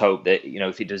do just hope that,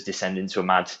 if it does descend into a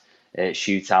mad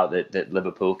shootout that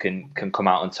Liverpool can come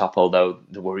out on top. Although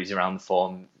the worries around the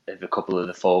form of a couple of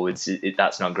the forwards,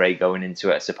 that's not great going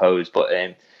into it, I suppose. But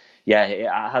it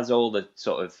has all the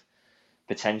sort of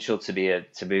potential to be a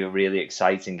really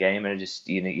exciting game. And I just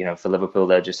for Liverpool,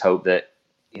 they'll just hope that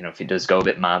if it does go a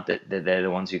bit mad, that they're the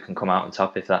ones who can come out on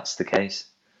top if that's the case.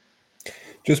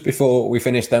 Just before we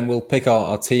finish, then we'll pick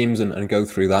our teams and go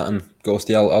through that. And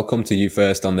Ghosty, I'll come to you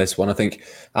first on this one. I think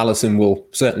Alisson will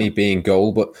certainly be in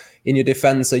goal, but in your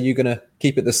defence, are you going to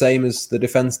keep it the same as the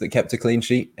defence that kept a clean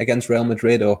sheet against Real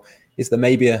Madrid, or is there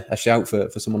maybe a shout for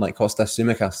someone like Kostas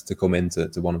Tsimikas to come into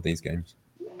one of these games?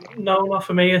 No, not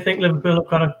for me. I think Liverpool have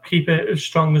got to keep it as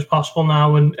strong as possible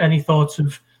now, and any thoughts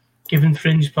of giving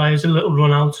fringe players a little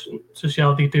run out to see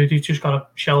how they do, they've just got to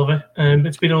shelve it.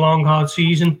 It's been a long, hard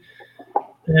season.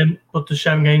 But there's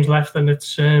 7 games left, and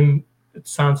it's time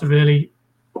to really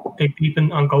dig deep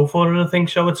and go for it, I think.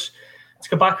 So it's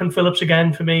go back and Phillips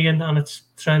again for me, and it's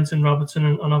Trent and Robertson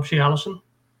and obviously Alisson.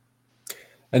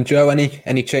 And Joe,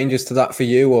 any changes to that for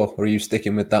you, or are you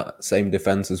sticking with that same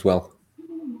defence as well?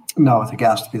 No, I think it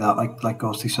has to be that. Like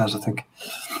Ghosty says, I think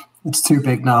it's too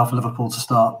big now for Liverpool to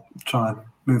start trying to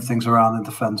move things around in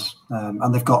defence,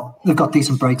 and they've got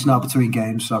decent breaks now between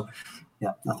games. So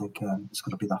yeah, I think it's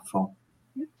going to be that form.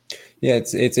 Yeah,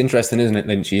 it's interesting, isn't it,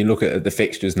 Lynch? You look at the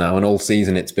fixtures now, and all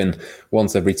season it's been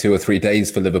once every 2 or 3 days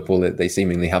for Liverpool that they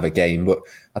seemingly have a game. But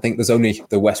I think there's only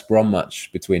the West Brom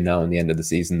match between now and the end of the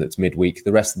season that's midweek.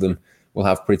 The rest of them will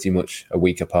have pretty much a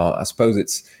week apart. I suppose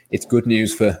it's good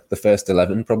news for the first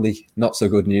 11, probably not so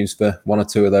good news for 1 or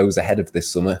 2 of those ahead of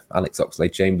this summer. Alex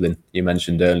Oxlade-Chamberlain, you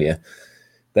mentioned earlier.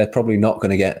 They're probably not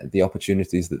going to get the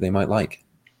opportunities that they might like.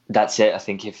 That's it. I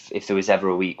think if there was ever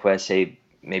a week where, say,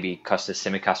 maybe Kostas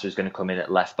Tsimikas was going to come in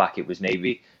at left back, it was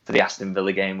maybe for the Aston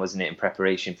Villa game, wasn't it, in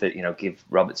preparation for, give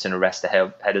Robertson a rest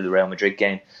ahead of the Real Madrid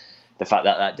game. The fact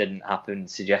that didn't happen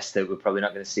suggests that we're probably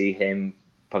not going to see him,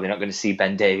 probably not going to see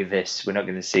Ben Davies. We're not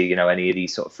going to see, any of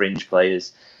these sort of fringe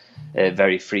players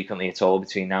very frequently at all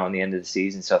between now and the end of the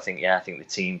season. So I think the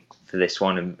team for this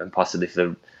one and possibly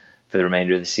for the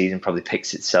remainder of the season probably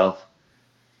picks itself.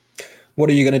 What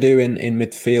are you going to do in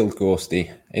midfield,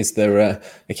 Ghosty? Is there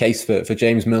a case for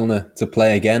James Milner to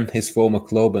play again, his former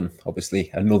club, and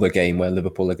obviously another game where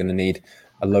Liverpool are going to need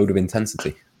a load of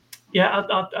intensity? Yeah,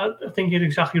 I think you're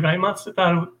exactly right, Matt.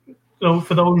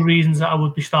 For those reasons that I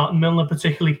would be starting Milner,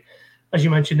 particularly, as you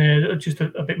mentioned there, just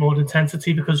a bit more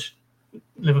intensity, because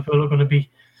Liverpool are going to be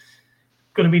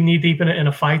knee deep in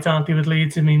a fight, aren't they, with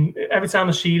Leeds? I mean, every time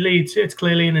I see Leeds, it's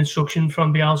clearly an instruction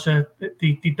from Bielsa.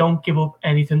 They don't give up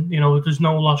anything. There's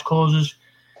no lost causes.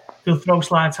 They'll throw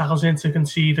slide tackles in to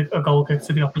concede a goal kick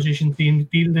to the opposition team.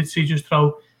 They literally just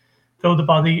throw the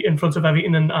body in front of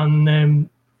everything, and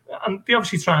they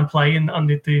obviously try and play, and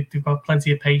they've got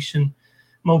plenty of pace and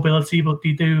mobility, but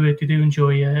they do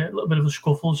enjoy a little bit of a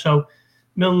scuffle. So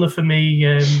Milner for me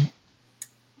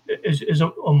is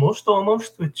a must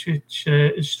almost, which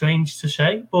is strange to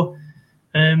say, but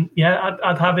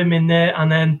I'd have him in there.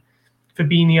 And then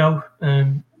Fabinho,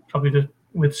 probably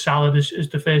with Salah is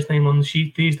the first name on the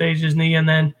sheet these days, isn't he? And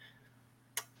then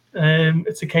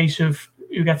it's a case of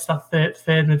who gets that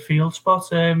third midfield spot.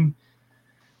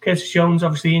 Curtis Jones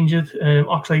obviously injured.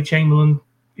 Oxlade-Chamberlain,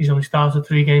 he's only started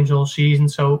 3 games all season,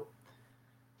 so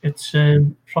it's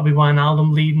probably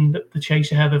Wijnaldum leading the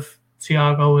chase ahead of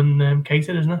Thiago and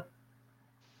Keita, isn't it?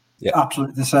 Yeah,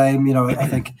 absolutely the same. I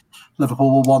think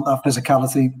Liverpool will want that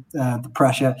physicality, the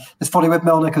pressure. It's funny with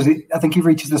Milner because I think he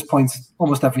reaches this point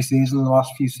almost every season in the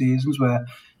last few seasons where,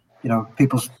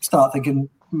 people start thinking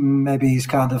maybe he's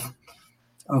kind of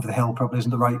over the hill. Probably isn't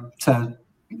the right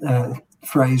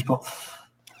phrase, but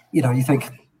you think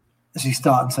is he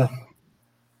starting to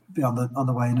be on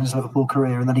the way in his Liverpool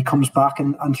career, and then he comes back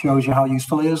and shows you how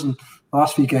useful he is. And the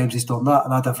last few games he's done that,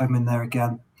 and I'd have him in there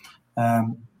again.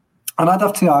 And I'd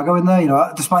have Thiago in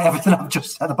there, despite everything I've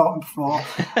just said about him before.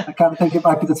 I kind of think it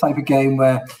might be the type of game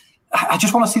where I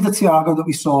just want to see the Thiago that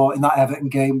we saw in that Everton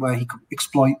game, where he could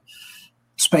exploit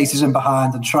spaces in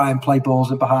behind and try and play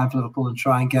balls in behind for Liverpool and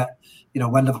try and get,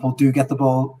 when Liverpool do get the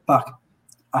ball back,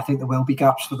 I think there will be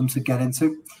gaps for them to get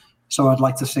into. So I'd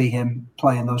like to see him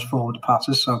playing those forward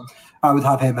passes. So I would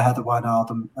have him ahead of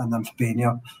Wijnaldum and then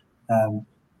Fabinho.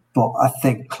 But I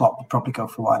think Klopp would probably go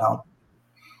for Wijnaldum.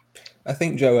 I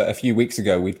think, Joe, a few weeks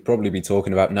ago, we'd probably be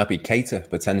talking about Naby Keita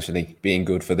potentially being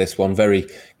good for this one. Very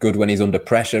good when he's under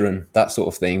pressure and that sort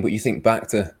of thing. But you think back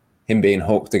to him being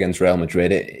hooked against Real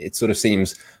Madrid, it sort of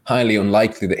seems highly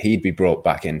unlikely that he'd be brought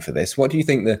back in for this. What do you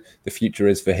think the future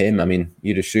is for him? I mean,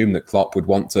 you'd assume that Klopp would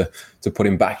want to put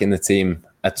him back in the team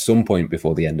at some point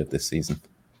before the end of this season.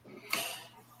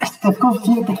 It's difficult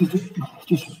to because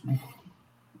just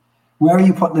where are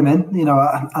you putting them in, you know,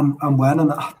 and when,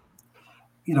 and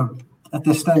you know, at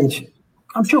this stage,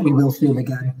 I'm sure we will see him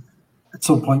again at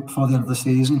some point before the end of the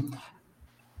season.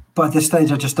 But at this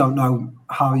stage, I just don't know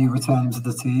how you return him to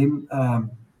the team.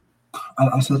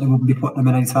 I certainly wouldn't be putting him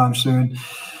in anytime soon.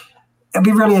 It'll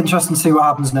be really interesting to see what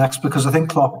happens next, because I think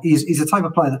Klopp, he's the type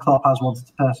of player that Klopp has wanted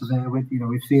to persevere with. You know,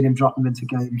 we've seen him drop him into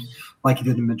games like he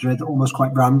did in Madrid, almost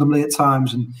quite randomly at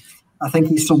times. And I think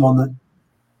he's someone that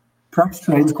perhaps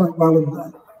trains quite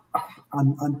well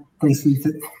and they see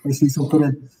something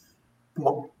in.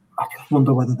 But I just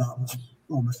wonder whether that was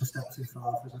almost a step too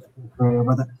far for his career,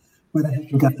 whether he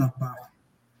can get that back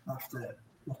after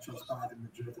what transpired in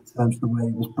Madrid in terms of the way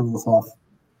he was brought off.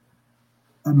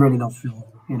 I'm really not sure.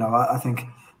 You know, I think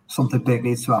something big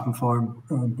needs to happen for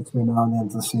him between now and the end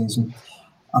of the season.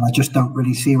 And I just don't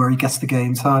really see where he gets the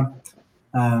game time.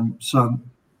 So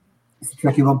it's a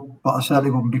tricky one, but I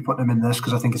certainly wouldn't be putting him in this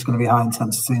because I think it's going to be high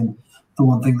intensity. And the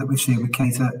one thing that we've seen with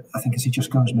Keita, I think, is he just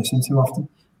goes missing too often.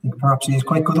 I think perhaps he is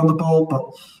quite good on the ball, but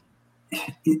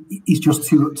he's just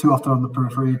too often on the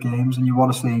periphery of games. And you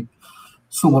want to see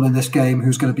someone in this game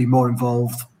who's going to be more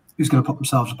involved, who's going to put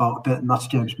themselves about a bit, and that's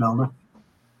James Milner.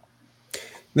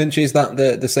 Lynch, is that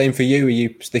the same for you? Are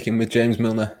you sticking with James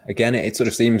Milner again? It sort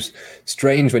of seems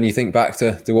strange when you think back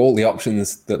to all the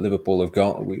options that Liverpool have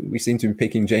got. We seem to be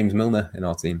picking James Milner in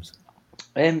our teams.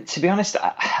 To be honest,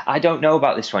 I don't know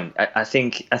about this one. I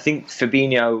think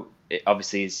Fabinho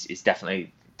obviously is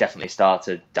definitely a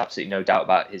starter. Absolutely no doubt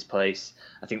about his place.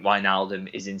 I think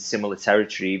Wijnaldum is in similar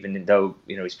territory, even though,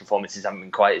 you know, his performances haven't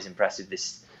been quite as impressive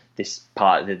this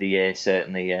part of the year.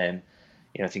 Certainly,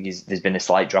 I think there's been a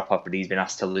slight drop off, but he's been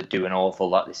asked to do an awful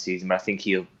lot this season. But I think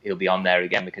he'll be on there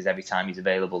again because every time he's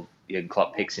available,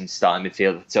 Klopp picks him to start in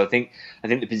midfield. So I think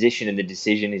the position and the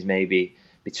decision is maybe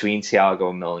between Thiago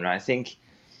and Milner. I think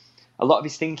a lot of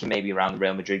his thinking maybe around the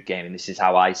Real Madrid game, and this is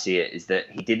how I see it, is that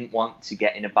he didn't want to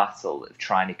get in a battle of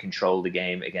trying to control the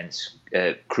game against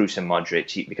Kroos and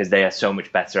Modric because they are so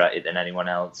much better at it than anyone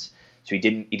else. So he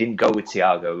didn't go with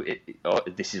Thiago, or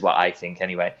this is what I think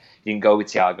anyway. He didn't go with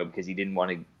Thiago because he didn't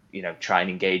want to, try and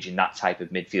engage in that type of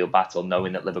midfield battle,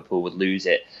 knowing that Liverpool would lose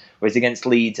it. Whereas against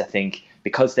Leeds, I think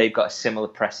because they've got a similar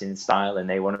pressing style and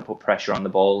they want to put pressure on the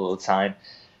ball all the time,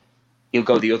 he'll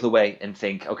go the other way and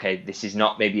think, okay, this is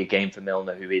not maybe a game for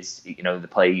Milner, who is, the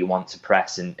player you want to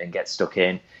press and get stuck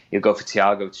in. He'll go for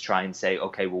Thiago to try and say,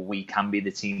 okay, well, we can be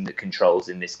the team that controls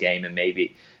in this game, and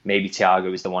maybe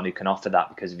Thiago is the one who can offer that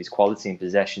because of his quality in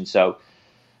possession. So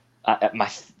my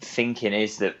thinking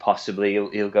is that possibly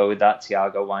he'll go with that,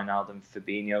 Thiago, Wijnaldum,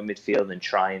 Fabinho midfield, and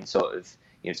try and sort of,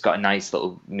 it's got a nice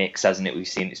little mix, hasn't it? We've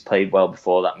seen it's played well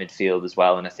before, that midfield as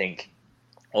well. And I think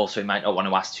also he might not want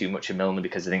to ask too much of Milner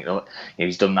because I think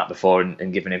he's done that before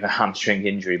and given him a hamstring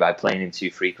injury by playing him too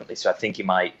frequently. So I think he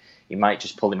might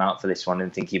just pull him out for this one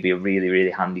and think he'd be a really,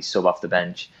 really handy sub off the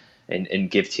bench and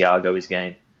give Thiago his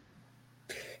game.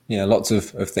 Yeah, lots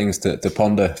of things to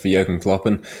ponder for Jurgen Klopp,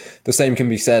 and the same can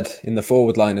be said in the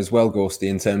forward line as well, Gorsty,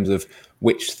 in terms of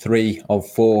which 3 of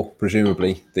 4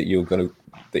 presumably that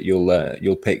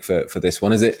you'll pick for this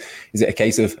one. Is it a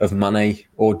case of Mane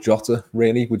or Jota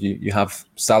really? Would you have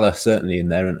Salah certainly in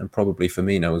there and probably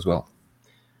Firmino as well?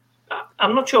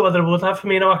 I'm not sure whether I would have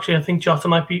Firmino actually. I think Jota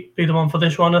might be the one for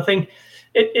this one. I think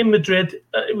in Madrid,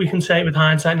 we can say it with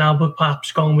hindsight now, but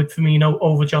perhaps going with Firmino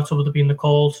over Jota would have been the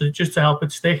call, just to help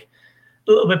it stick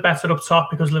a little bit better up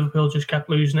top because Liverpool just kept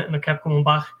losing it and it kept coming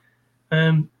back.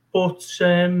 But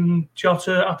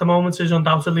Jota at the moment is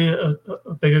undoubtedly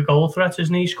a bigger goal threat,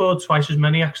 isn't he? He scored twice as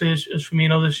many actually as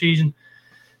Firmino this season.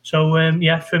 So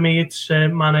for me it's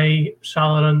Mane,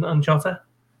 Salah and Jota.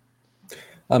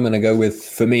 I'm going to go with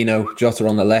Firmino, Jota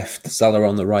on the left, Salah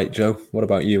on the right. Joe, what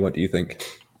about you? What do you think?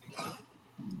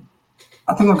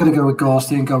 I think I'm going to go with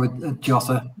Gorsty and go with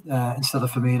Jota instead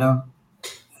of Firmino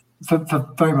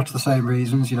for very much the same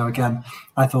reasons. Again,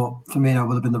 I thought Firmino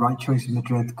would have been the right choice in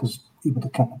Madrid because he would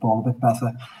have kept the ball a bit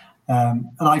better. And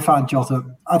I find Jota,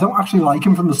 I don't actually like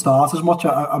him from the start as much.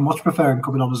 I much prefer him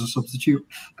coming on as a substitute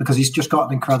because he's just got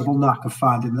an incredible knack of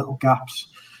finding little gaps,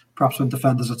 perhaps when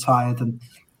defenders are tired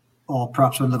or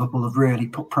perhaps when Liverpool have really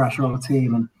put pressure on the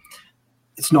team and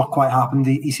it's not quite happened.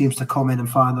 He seems to come in and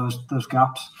find those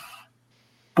gaps.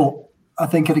 But I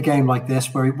think in a game like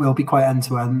this, where it will be quite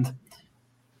end-to-end,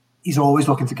 he's always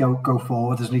looking to go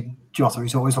forward, isn't he, Jota?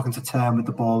 He's always looking to turn with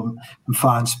the ball and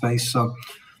find space. So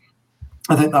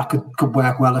I think that could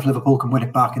work well if Liverpool can win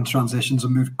it back in transitions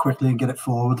and move quickly and get it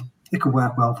forward. It could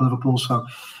work well for Liverpool. So,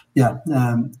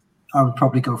 I would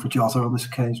probably go for Jota on this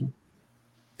occasion.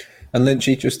 And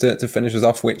Lynchy, just to finish us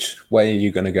off, which way are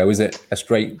you going to go? Is it a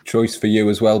straight choice for you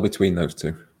as well between those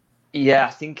two? Yeah, I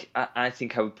think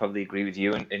I would probably agree with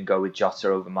you and go with Jota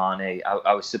over Mane.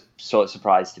 I was sort of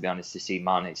surprised, to be honest, to see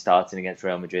Mane starting against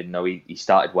Real Madrid. No, he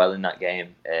started well in that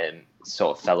game,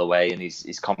 sort of fell away, and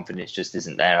his confidence just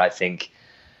isn't there. I think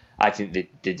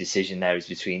the decision there is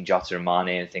between Jota and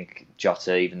Mane. I think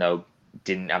Jota, even though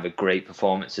didn't have a great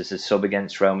performance as a sub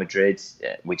against Real Madrid,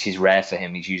 which is rare for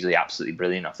him. He's usually absolutely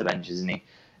brilliant off the bench, isn't he?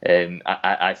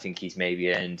 I think he's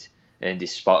maybe earned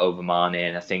his spot over Mane,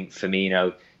 and I think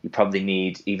Firmino, you probably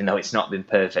need, even though it's not been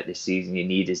perfect this season, you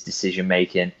need his decision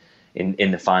making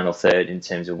in the final third in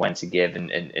terms of when to give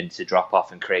and to drop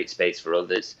off and create space for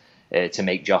others to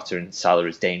make Jota and Salah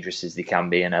as dangerous as they can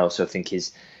be. And I also think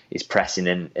his pressing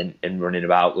and running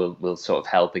about will sort of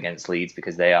help against Leeds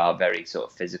because they are very sort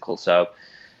of physical. So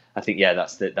I think, yeah,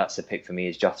 that's the pick for me,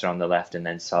 is Jota on the left and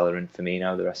then Salah and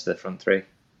Firmino, the rest of the front three.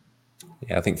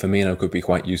 Yeah, I think Firmino could be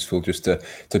quite useful just to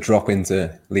drop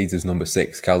into Leeds' number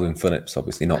 6. Calvin Phillips,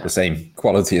 obviously not the same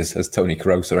quality as Tony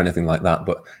Kroos or anything like that,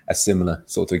 but a similar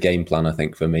sort of game plan, I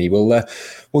think, for me. We'll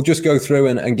just go through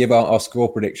and give our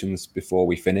score predictions before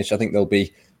we finish. I think there'll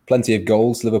be plenty of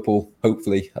goals. Liverpool,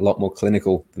 hopefully, a lot more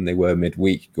clinical than they were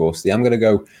midweek, Gorsty. I'm going to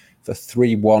go for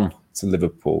 3-1 to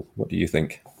Liverpool. What do you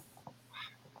think?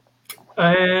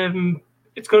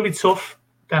 It's going to be tough.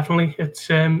 Definitely.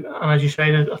 It's and as you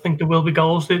say, I think there will be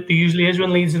goals. There usually is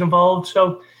when Leeds are involved.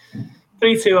 So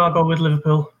 3-2, I'll go with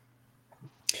Liverpool.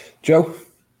 Joe?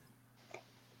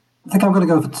 I think I'm going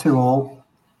to go for 2-2.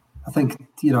 I think,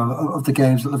 of the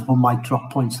games that Liverpool might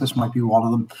drop points, this might be one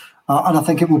of them. And I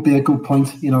think it would be a good point.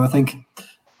 I think,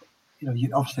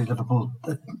 obviously Liverpool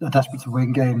are desperate to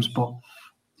win games, but,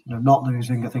 not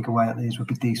losing, I think, away at Leeds would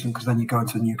be decent, because then you go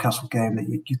into a Newcastle game that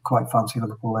you'd quite fancy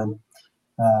Liverpool in.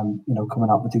 Coming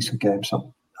out with a decent game.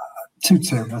 So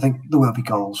 2-2. I think there will be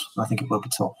goals. I think it will be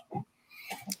tough.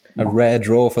 A rare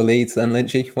draw for Leeds then,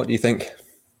 Lynchy. What do you think?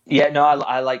 Yeah, no,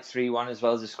 I like 3-1 as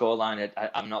well as a scoreline.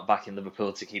 I'm not backing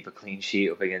Liverpool to keep a clean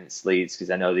sheet up against Leeds, because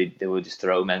I know they will just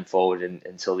throw men forward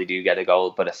until they do get a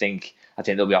goal. But I think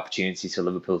there'll be opportunities for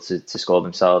Liverpool to score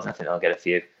themselves, and I think they'll get a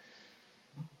few.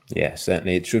 Yeah,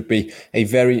 certainly. It should be a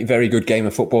very, very good game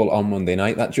of football on Monday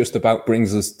night. That just about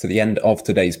brings us to the end of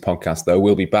today's podcast, though.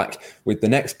 We'll be back with the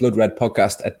next Blood Red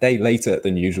podcast a day later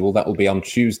than usual. That will be on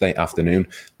Tuesday afternoon,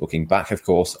 looking back, of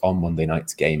course, on Monday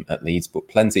night's game at Leeds. But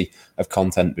plenty of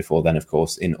content before then, of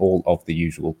course, in all of the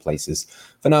usual places.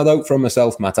 For now, though, from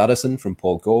myself, Matt Addison, from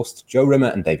Paul Gorst, Joe Rimmer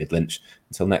and David Lynch,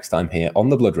 until next time here on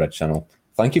the Blood Red channel,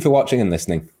 thank you for watching and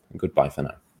listening, and goodbye for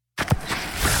now.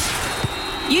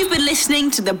 You've been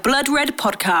listening to the Blood Red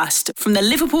podcast from the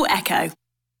Liverpool Echo.